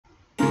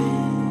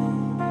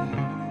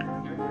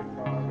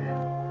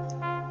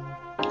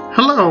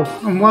Hello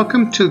and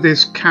welcome to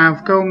this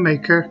Carveco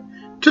Maker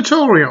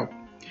tutorial.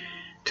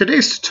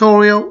 Today's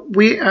tutorial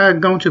we are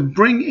going to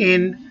bring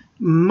in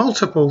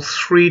multiple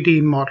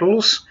 3D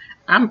models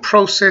and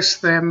process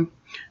them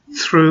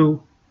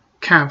through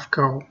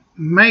Carveco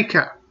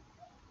Maker.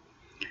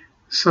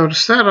 So to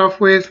start off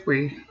with,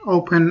 we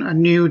open a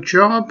new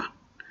job.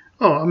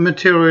 Our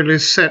material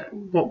is set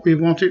what we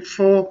want it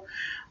for.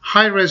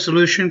 High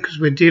resolution because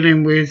we're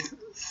dealing with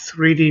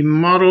 3D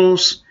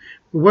models.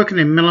 We're working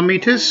in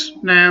millimeters.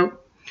 Now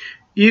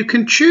you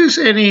can choose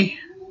any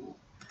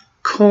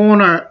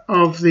corner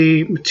of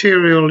the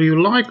material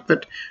you like,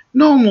 but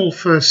normal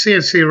for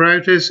CNC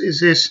routers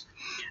is this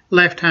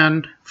left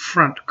hand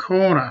front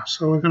corner.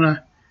 So we're going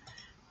to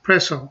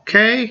press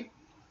OK,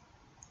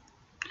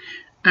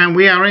 and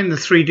we are in the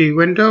 3D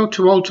window.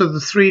 To alter the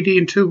 3D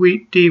and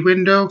 2D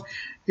window,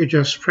 you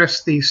just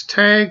press these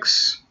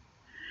tags.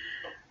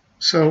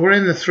 So we're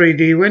in the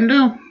 3D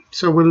window.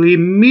 So we'll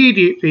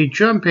immediately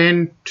jump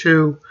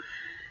into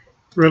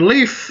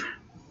Relief,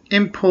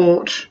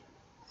 Import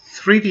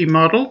 3D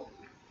Model,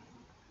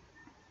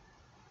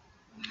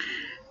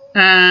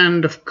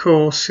 and of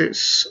course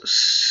it's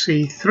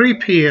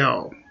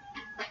C3PO.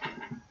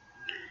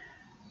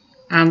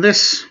 And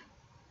this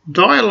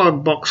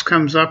dialog box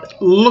comes up.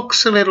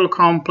 Looks a little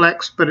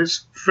complex, but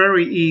it's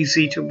very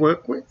easy to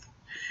work with.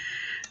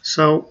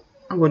 So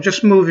we'll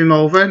just move him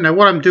over. Now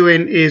what I'm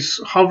doing is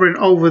hovering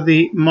over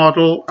the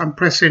model and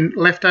pressing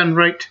left and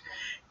right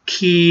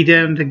key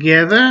down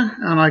together,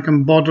 and I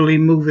can bodily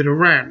move it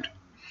around.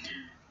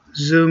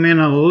 Zoom in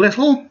a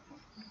little.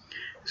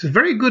 It's a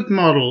very good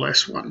model,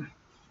 this one.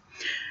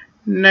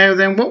 Now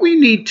then, what we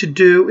need to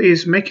do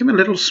is make him a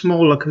little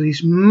smaller because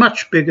he's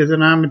much bigger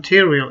than our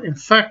material. In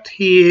fact,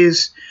 he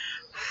is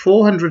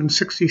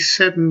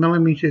 467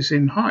 millimeters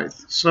in height.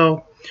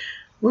 So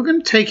we're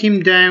going to take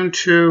him down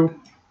to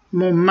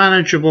more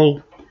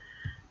manageable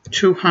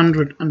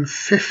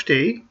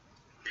 250.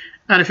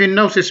 And if you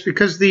notice,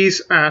 because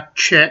these are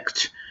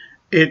checked,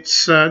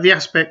 it's the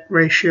aspect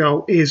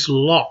ratio is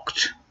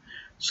locked.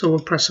 So we'll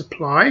press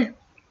apply.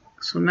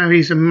 So now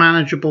he's a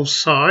manageable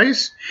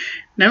size.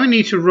 Now we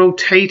need to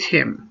rotate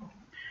him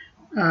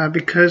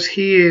because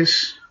he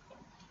is,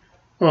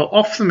 well,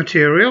 off the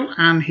material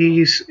and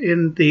he's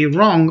in the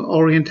wrong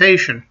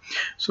orientation.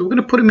 So we're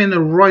going to put him in the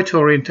right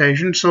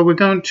orientation. So we're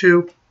going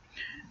to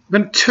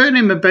turn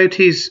him about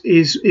his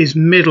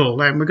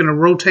middle, and we're going to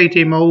rotate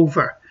him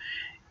over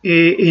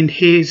in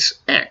his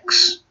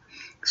X.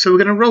 So we're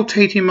going to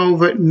rotate him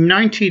over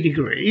 90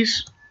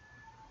 degrees.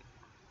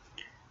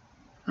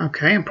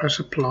 Okay, and press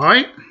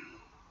apply.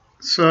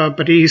 So,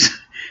 but he's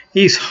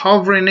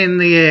hovering in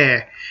the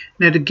air.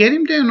 Now to get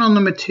him down on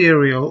the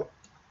material,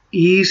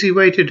 easy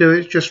way to do it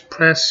is just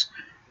press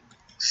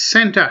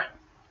center.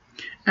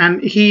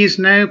 And he is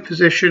now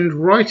positioned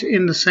right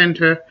in the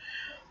center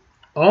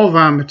of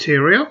our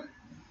material,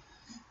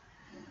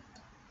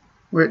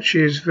 which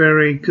is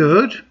very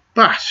good,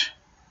 but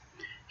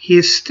he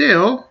is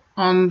still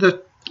on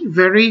the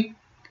very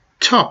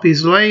top.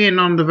 He's laying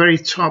on the very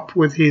top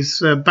with his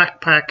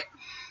backpack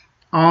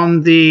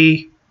on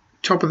the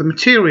top of the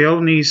material,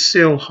 and he's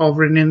still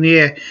hovering in the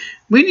air.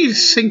 We need to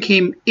sink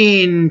him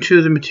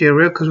into the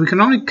material because we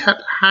can only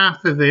cut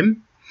half of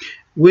him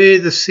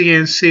with a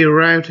CNC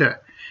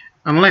router,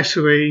 unless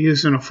we're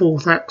using a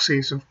fourth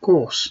axis, of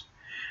course.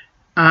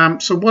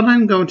 So what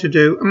I'm going to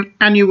do,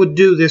 and you would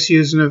do this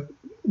using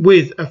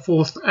with a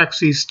fourth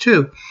axis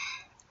too,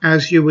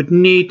 as you would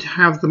need to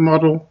have the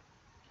model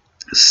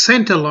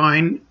center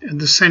line in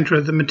the center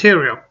of the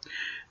material.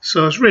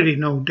 So it's really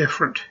no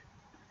different,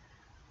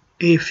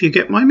 if you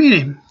get my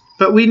meaning.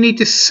 But we need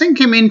to sink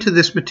him into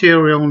this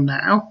material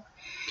now.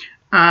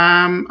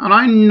 And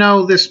I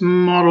know this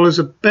model is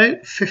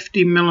about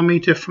 50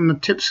 millimeter from the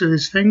tips of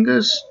his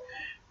fingers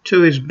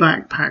to his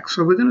backpack.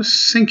 So we're going to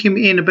sink him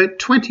in about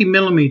 20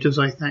 millimeters,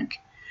 I think.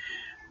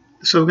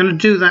 So we're going to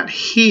do that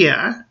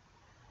here.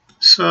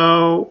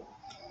 So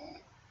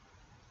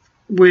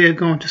we're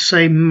going to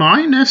say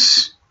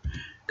minus,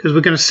 because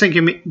we're going to sink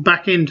him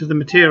back into the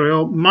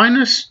material,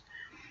 minus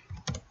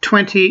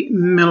 20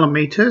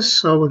 millimeters.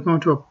 So we're going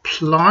to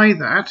apply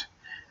that,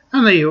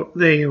 and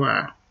there you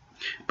are.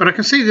 But I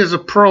can see there's a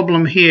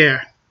problem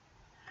here.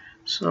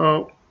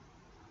 So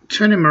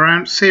turn him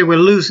around. See, we're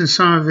losing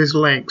some of his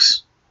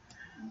legs.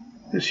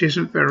 This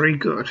isn't very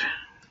good.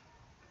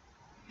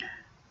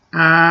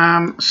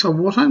 So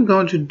what I'm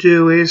going to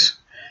do is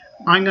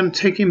I'm going to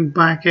take him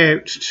back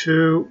out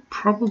to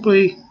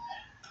probably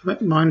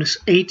about minus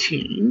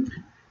 18.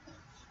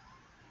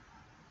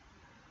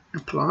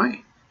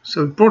 Apply.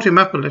 So we brought him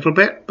up a little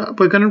bit, but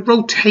we're going to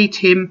rotate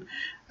him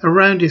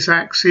around his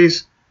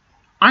axis.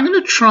 I'm going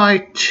to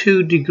try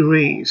 2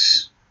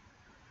 degrees.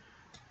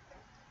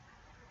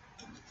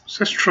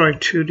 So let's try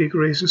 2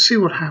 degrees and see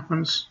what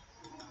happens.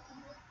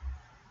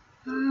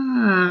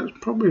 It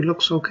probably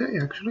looks okay,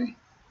 actually.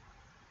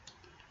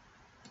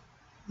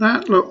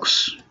 That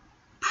looks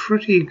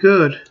pretty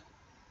good.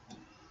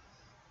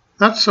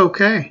 That's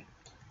okay.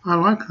 I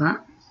like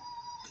that.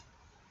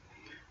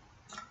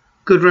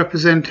 Good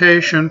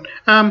representation.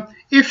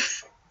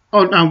 if,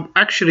 oh no,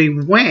 actually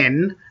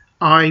when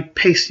I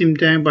paste him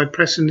down by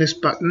pressing this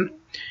button,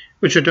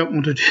 which I don't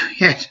want to do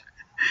yet,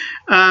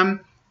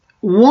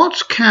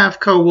 what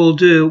Carveco will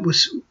do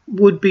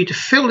would be to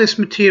fill this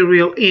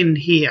material in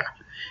here.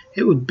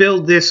 It would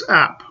build this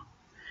up.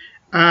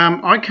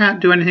 I can't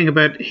do anything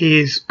about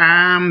his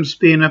arms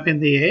being up in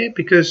the air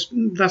because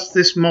that's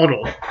this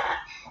model.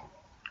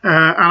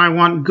 And I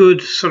want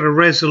good sort of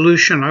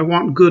resolution. I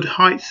want good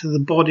height to the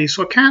body,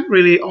 so I can't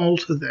really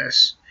alter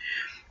this.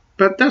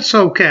 But that's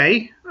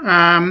okay.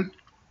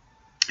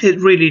 It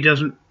really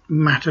doesn't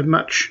matter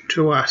much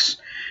to us.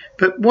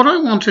 But what I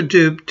want to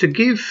do to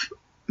give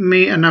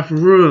me enough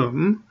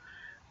room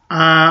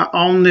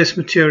on this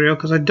material,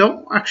 because I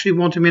don't actually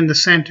want him in the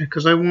center,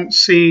 because I won't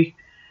see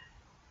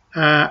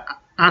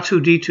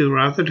R2D2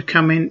 rather to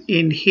come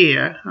in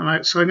here.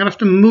 So I'm going to have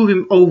to move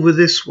him over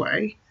this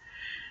way.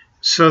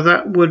 So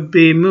that would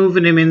be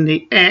moving him in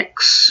the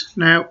X.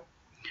 Now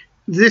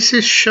this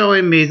is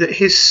showing me that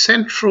his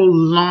central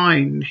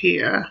line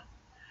here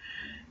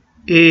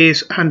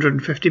is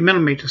 150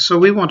 millimeters. So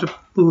we want to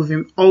move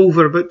him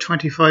over about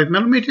 25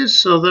 millimeters.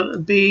 So that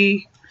would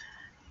be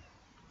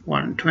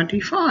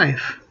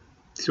 125.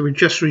 So we're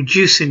just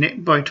reducing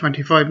it by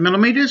 25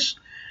 millimeters.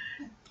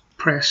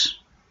 Press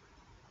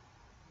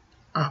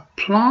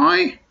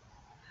apply,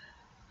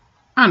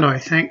 and I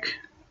think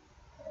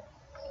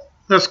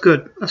that's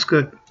good. That's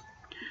good.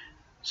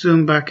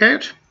 Zoom back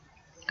out,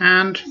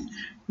 and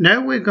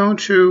now we're going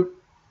to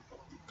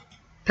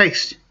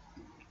paste,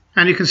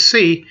 and you can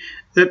see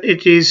that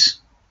it is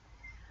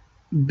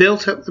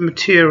built up the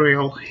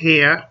material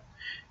here.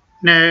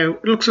 Now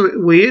it looks a bit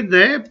weird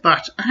there,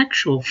 but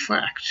actual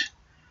fact,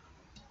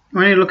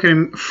 when you look at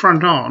him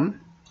front on,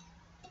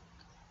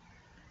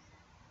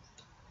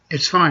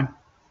 it's fine.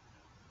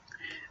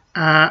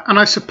 And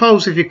I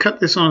suppose if you cut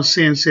this on a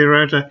CNC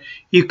router,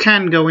 you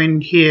can go in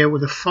here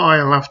with a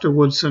file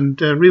afterwards and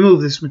remove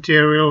this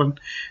material and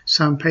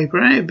sandpaper,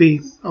 and it'd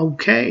be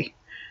okay.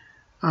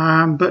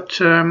 But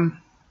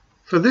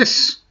for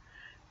this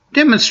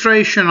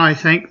demonstration, I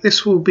think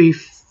this will be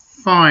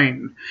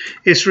fine.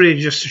 It's really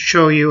just to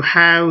show you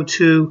how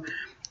to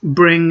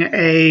bring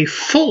a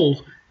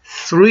full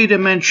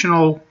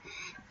three-dimensional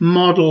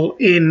model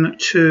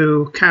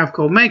into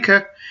Carveco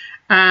Maker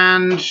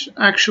and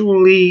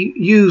actually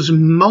use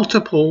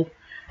multiple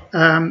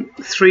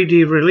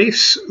 3D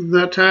reliefs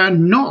that are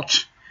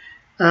not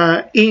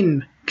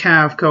in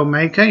Carveco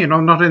Maker, you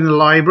know, not in the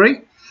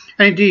library.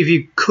 And indeed,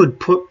 you could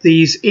put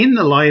these in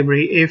the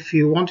library if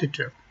you wanted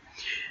to.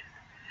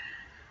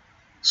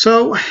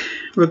 So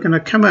we're going to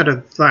come out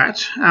of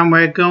that, and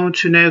we're going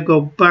to now go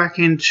back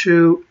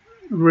into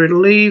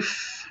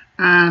relief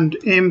and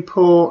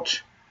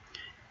import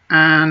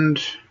and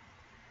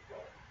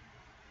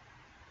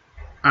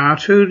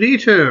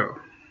R2D2.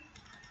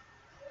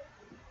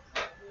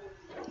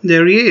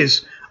 There he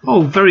is.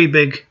 Oh, very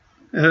big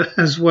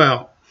as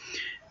well,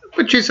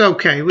 which is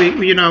okay.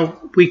 You know,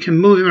 we can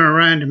move him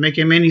around and make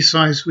him any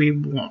size we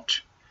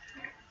want.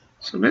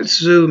 So let's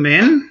zoom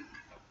in,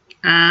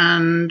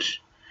 and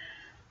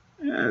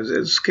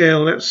let's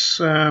scale. Let's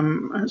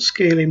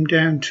scale him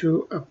down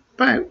to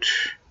about,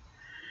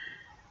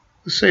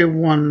 let's say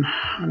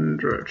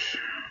 100,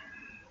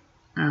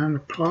 and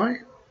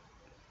apply.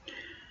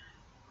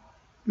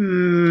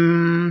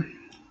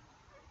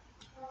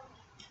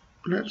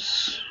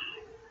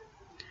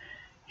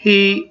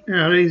 He's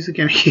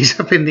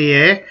up in the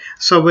air,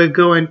 so we're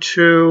going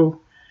to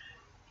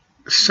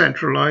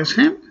centralize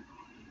him,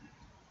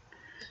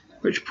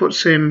 which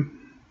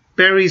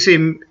buries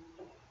him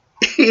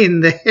in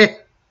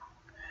there,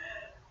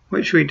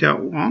 which we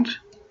don't want.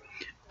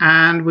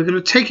 And we're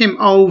going to take him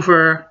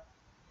over,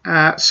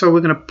 so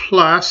we're going to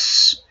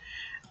plus,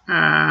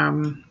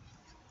 I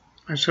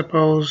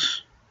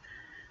suppose,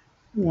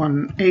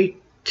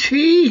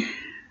 180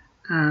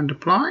 and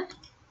apply.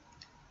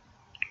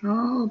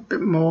 Oh, a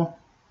bit more,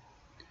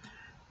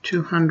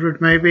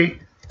 200 maybe.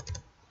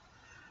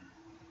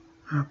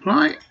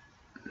 Apply.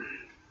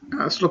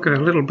 Let's look at it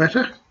a little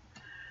better.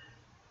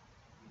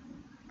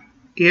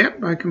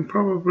 Yep, I can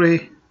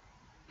probably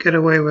get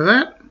away with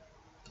that.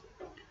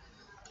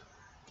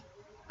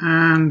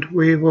 And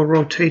we will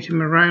rotate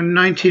him around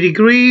 90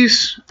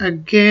 degrees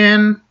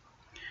again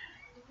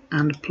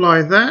and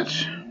apply that.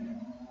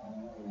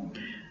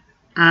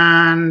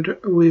 And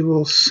we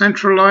will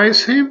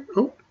centralize him.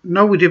 Oh,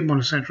 no, we didn't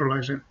want to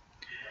centralize him.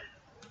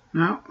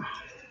 No.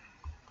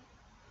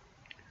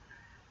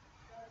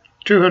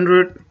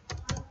 200.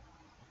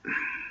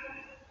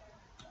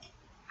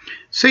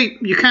 See,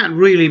 you can't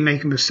really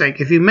make a mistake.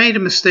 If you made a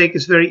mistake,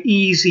 it's very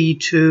easy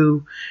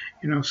to,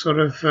 you know, sort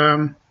of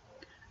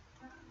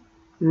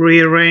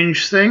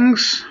rearrange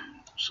things.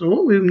 So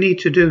what we need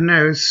to do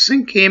now is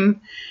sink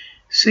him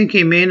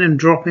in and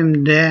drop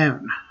him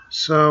down.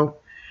 So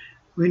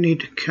we need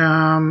to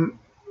come,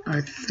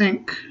 I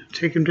think,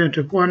 take him down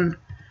to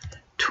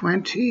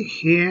 120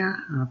 here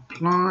and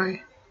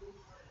apply.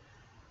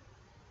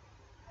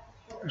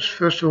 Let's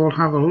first of all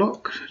have a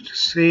look to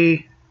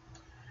see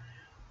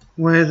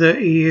whether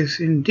he is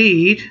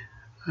indeed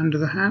under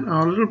the hand,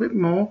 a little bit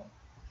more.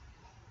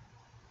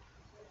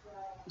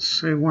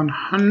 Say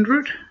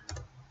 100.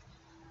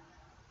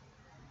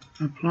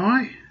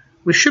 Apply.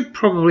 We should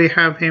probably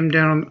have him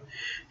down.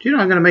 Do you know,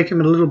 I'm going to make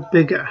him a little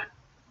bigger.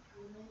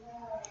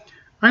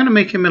 I'm going to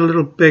make him a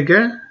little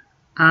bigger.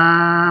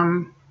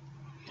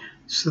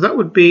 So that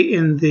would be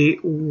in the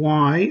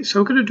Y.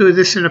 So we're going to do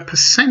this in a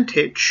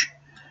percentage.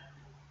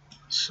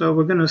 So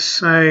we're going to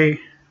say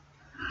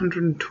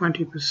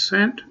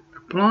 120%.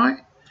 Apply.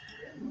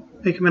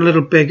 Make him a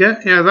little bigger.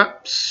 Yeah,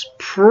 that's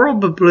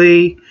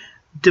probably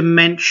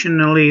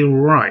dimensionally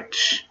right,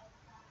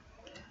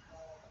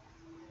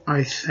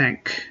 I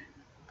think.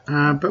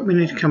 But we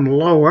need to come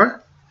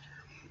lower.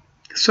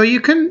 So you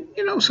can,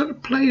 you know, sort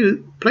of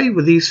play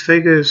with these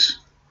figures.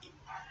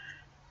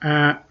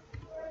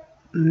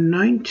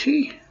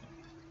 90.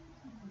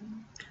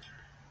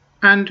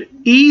 And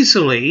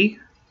easily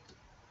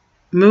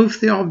move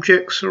the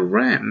objects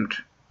around.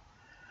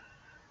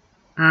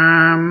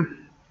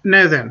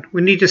 Now then,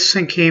 we need to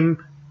sink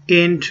him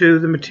into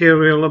the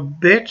material a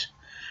bit.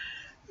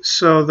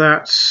 So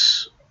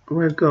that's,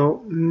 we'll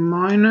go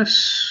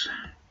minus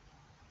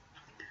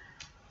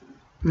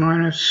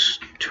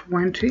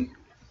 20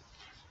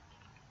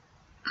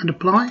 and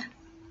apply.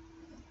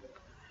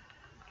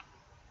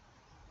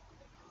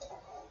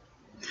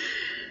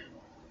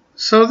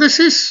 So this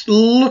is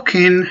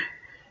looking,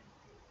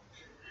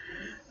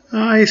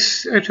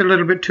 it's a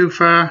little bit too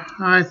far.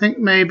 I think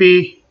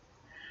maybe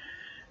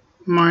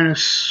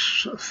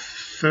minus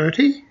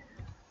 30.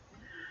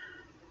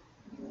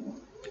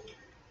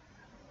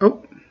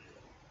 Oh,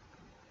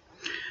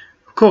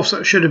 of course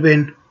that should have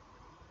been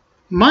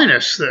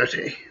minus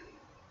 30.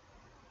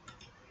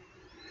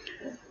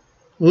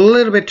 A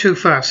little bit too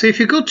far. See, if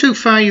you go too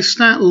far, you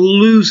start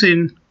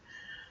losing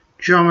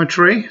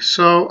geometry.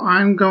 So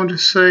I'm going to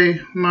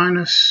say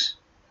minus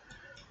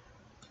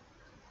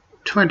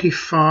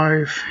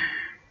 25.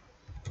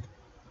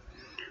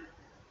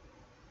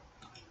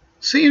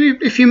 See,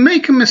 if you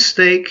make a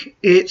mistake,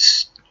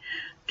 it's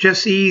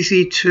just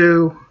easy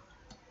to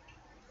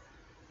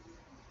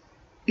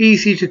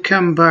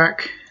come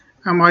back.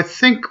 I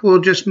think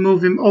we'll just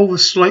move him over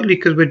slightly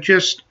because we're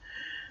just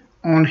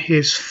on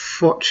his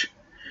foot.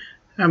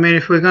 I mean,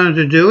 if we're going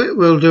to do it,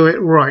 we'll do it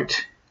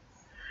right.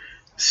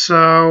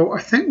 So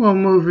I think we'll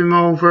move him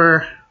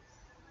over.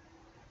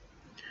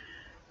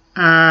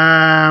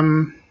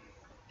 I'll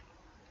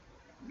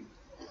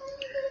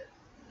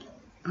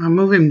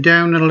move him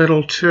down a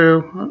little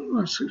too.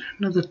 That's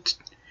another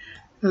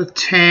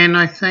 10,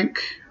 I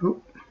think.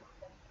 Oh.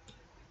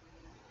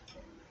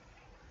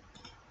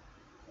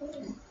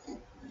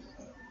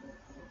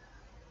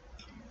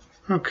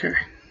 Okay.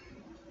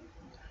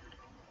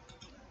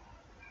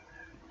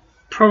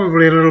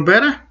 Probably a little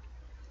better.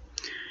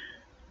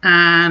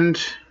 And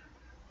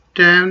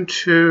down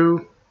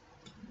to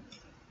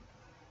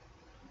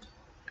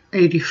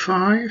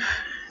 85.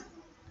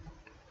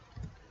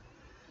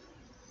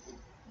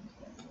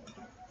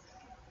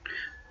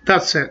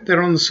 That's it.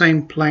 They're on the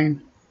same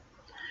plane.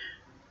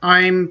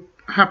 I'm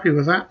happy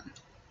with that.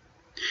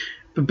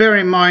 But bear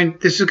in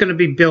mind, this is going to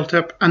be built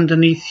up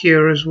underneath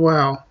here as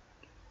well.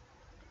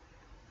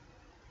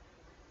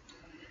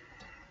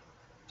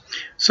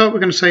 So we're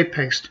going to say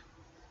paste.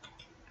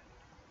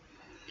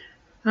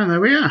 And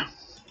there we are.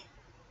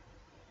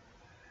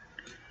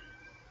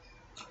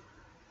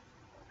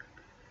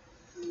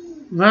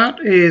 That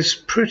is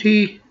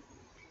pretty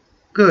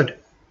good.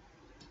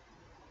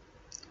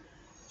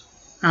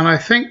 And I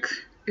think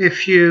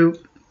if you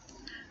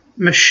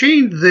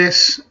machined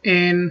this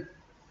in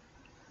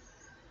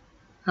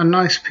a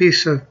nice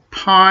piece of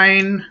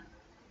pine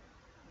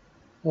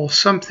or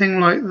something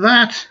like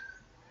that,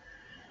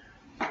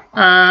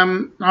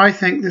 I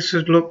think this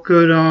would look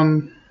good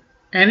on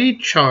any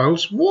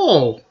child's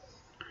wall.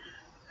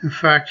 In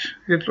fact,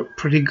 it looked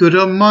pretty good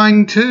on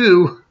mine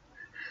too.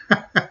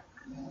 I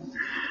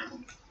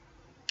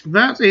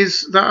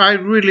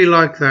really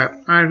like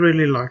that. I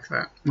really like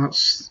that.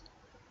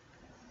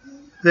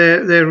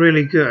 They're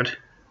really good.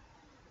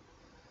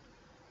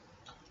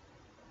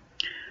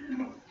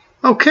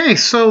 Okay,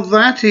 so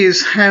that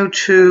is how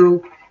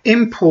to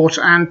import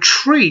and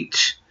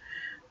treat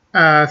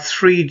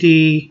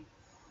 3D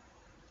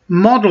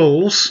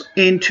models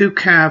into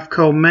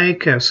Carveco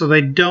Maker. So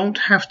they don't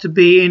have to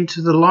be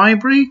into the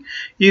library.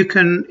 You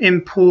can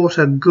import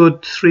a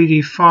good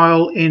 3D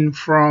file in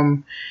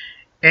from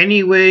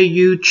anywhere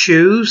you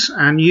choose,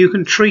 and you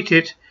can treat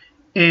it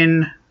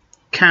in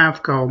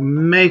Carveco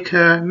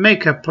Maker,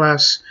 Maker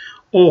Plus,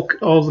 or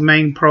the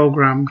main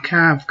program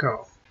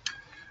Carveco.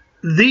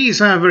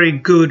 These are very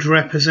good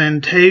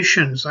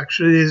representations.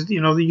 Actually,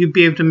 you know, you'd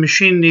be able to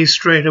machine these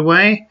straight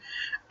away.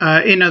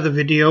 In other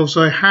videos,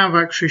 I have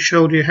actually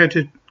showed you how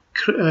to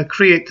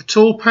create the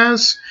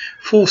toolpaths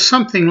for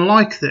something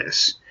like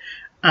this.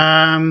 So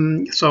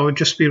I would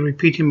just be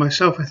repeating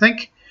myself, I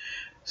think.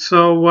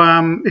 So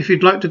if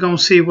you'd like to go and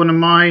see one of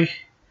my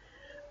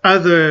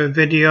other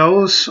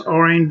videos,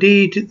 or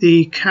indeed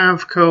the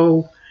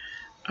Carveco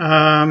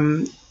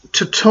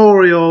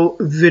tutorial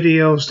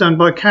videos done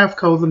by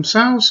Carveco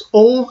themselves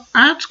or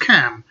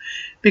ArtCAM,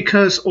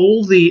 because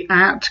all the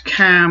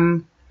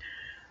ArtCAM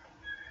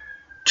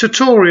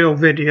tutorial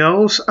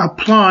videos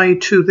apply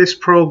to this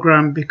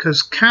program,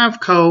 because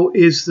Carveco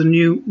is the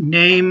new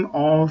name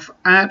of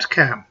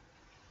ArtCAM.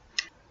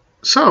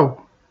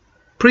 So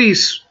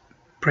please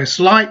press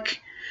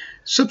like,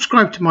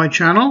 subscribe to my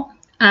channel,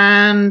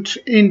 and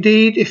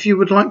indeed if you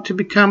would like to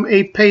become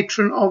a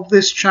patron of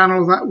this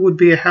channel, that would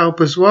be a help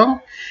as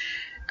well.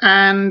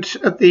 And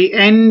at the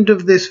end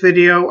of this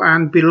video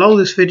and below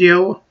this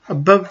video,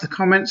 above the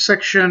comment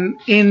section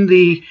in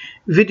the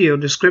video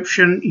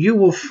description, you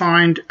will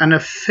find an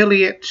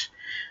affiliate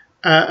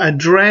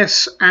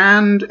address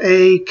and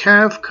a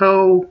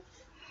Carveco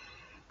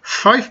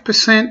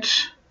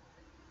 5%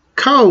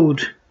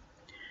 code.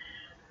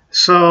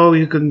 So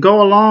you can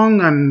go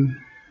along and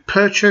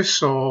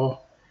purchase or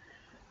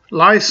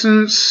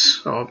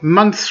license or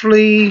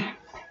monthly,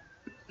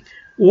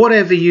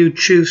 whatever you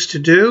choose to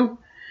do,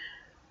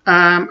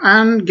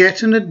 and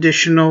get an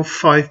additional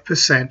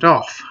 5%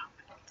 off.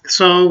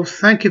 So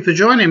thank you for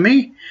joining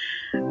me,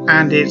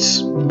 and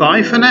it's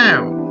bye for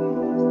now.